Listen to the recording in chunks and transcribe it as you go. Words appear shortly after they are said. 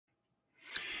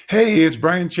Hey, it's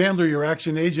Brian Chandler, your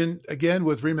action agent, again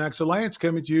with Remax Alliance,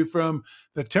 coming to you from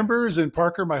the Timbers in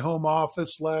Parker, my home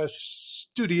office slash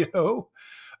studio.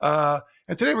 And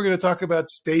today we're going to talk about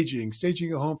staging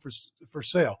a home for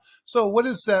sale. So what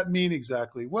does that mean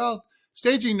exactly? Well,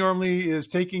 staging normally is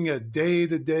taking a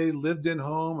day-to-day lived-in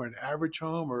home or an average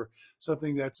home or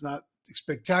something that's not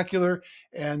spectacular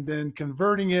and then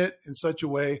converting it in such a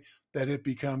way that it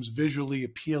becomes visually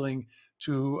appealing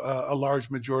to a large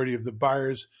majority of the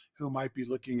buyers who might be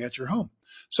looking at your home.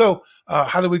 So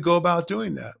how do we go about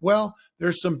doing that? Well,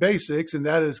 there's some basics, and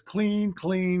that is clean,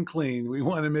 clean, clean. We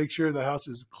want to make sure the house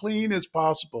is clean as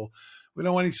possible. We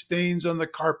don't want any stains on the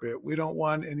carpet. We don't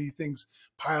want anything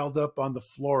piled up on the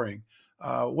flooring.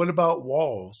 What about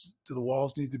walls? Do the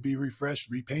walls need to be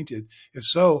refreshed, repainted? If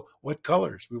so, what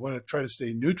colors? We want to try to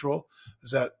stay neutral.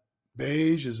 Is that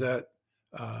beige? Is that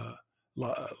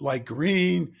light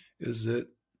green? Is it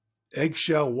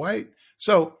eggshell white?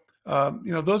 So,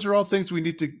 those are all things we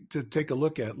need to take a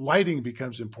look at. Lighting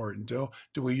becomes important. Do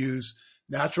we use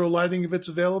natural lighting if it's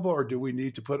available, or do we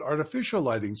need to put artificial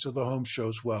lighting so the home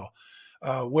shows well?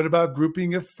 What about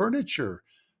grouping of furniture?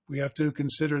 We have to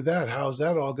consider that. How is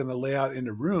that all going to lay out in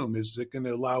a room? Is it going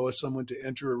to allow someone to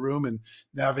enter a room and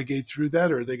navigate through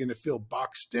that, or are they going to feel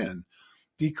boxed in?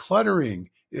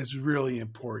 Decluttering is really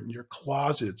important. Your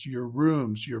closets, your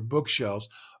rooms, your bookshelves,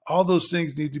 all those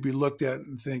things need to be looked at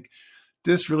and think,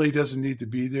 this really doesn't need to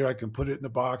be there. I can put it in a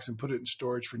box and put it in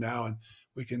storage for now, and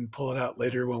we can pull it out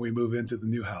later when we move into the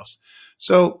new house.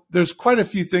 So there's quite a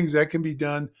few things that can be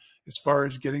done as far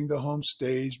as getting the home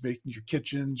staged, making your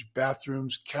kitchens,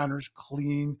 bathrooms, counters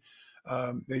clean,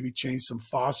 maybe change some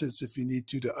faucets if you need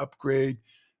to upgrade,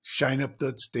 shine up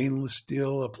the stainless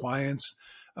steel appliance.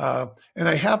 And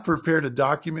I have prepared a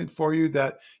document for you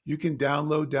that you can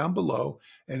download down below,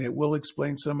 and it will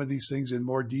explain some of these things in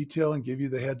more detail and give you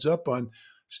the heads up on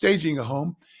staging a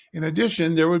home. In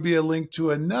addition, there would be a link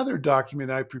to another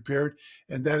document I prepared,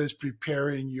 and that is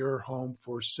preparing your home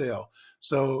for sale.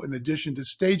 So in addition to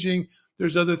staging,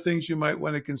 there's other things you might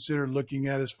want to consider looking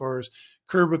at as far as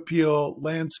curb appeal,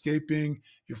 landscaping,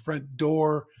 your front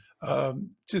door,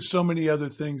 just so many other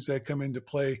things that come into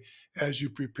play as you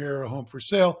prepare a home for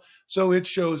sale. So it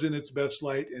shows in its best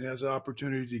light and has an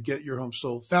opportunity to get your home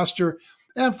sold faster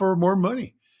and for more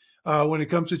money. When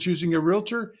it comes to choosing a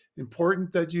realtor,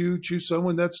 important that you choose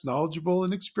someone that's knowledgeable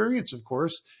and experienced, of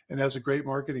course, and has a great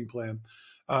marketing plan.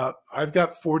 I've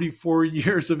got 44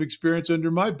 years of experience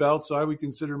under my belt, so I would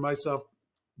consider myself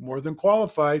more than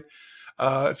qualified.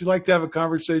 If you'd like to have a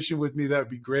conversation with me, that would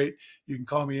be great. You can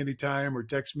call me anytime or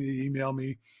text me, email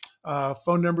me.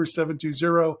 Phone number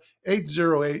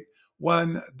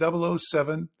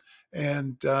 720-808-1007.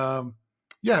 And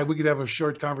we could have a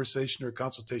short conversation or a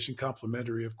consultation,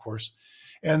 complimentary, of course.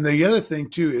 And the other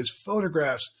thing, too, is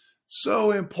photographs.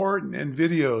 So important, and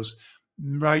videos.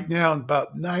 Right now,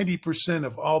 about 90%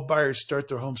 of all buyers start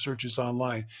their home searches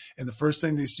online. And the first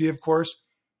thing they see, of course,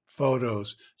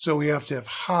 photos. So we have to have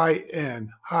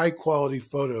high-end, high-quality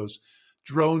photos,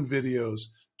 drone videos,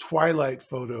 twilight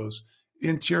photos,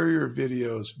 interior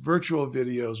videos, virtual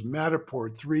videos,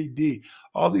 Matterport, 3D,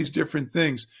 all these different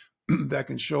things that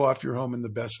can show off your home in the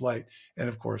best light. And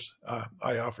of course,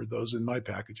 I offer those in my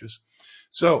packages.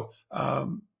 So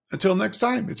until next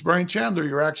time, it's Brian Chandler,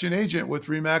 your action agent with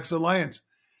Remax Alliance.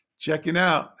 Checking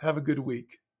out. Have a good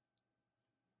week.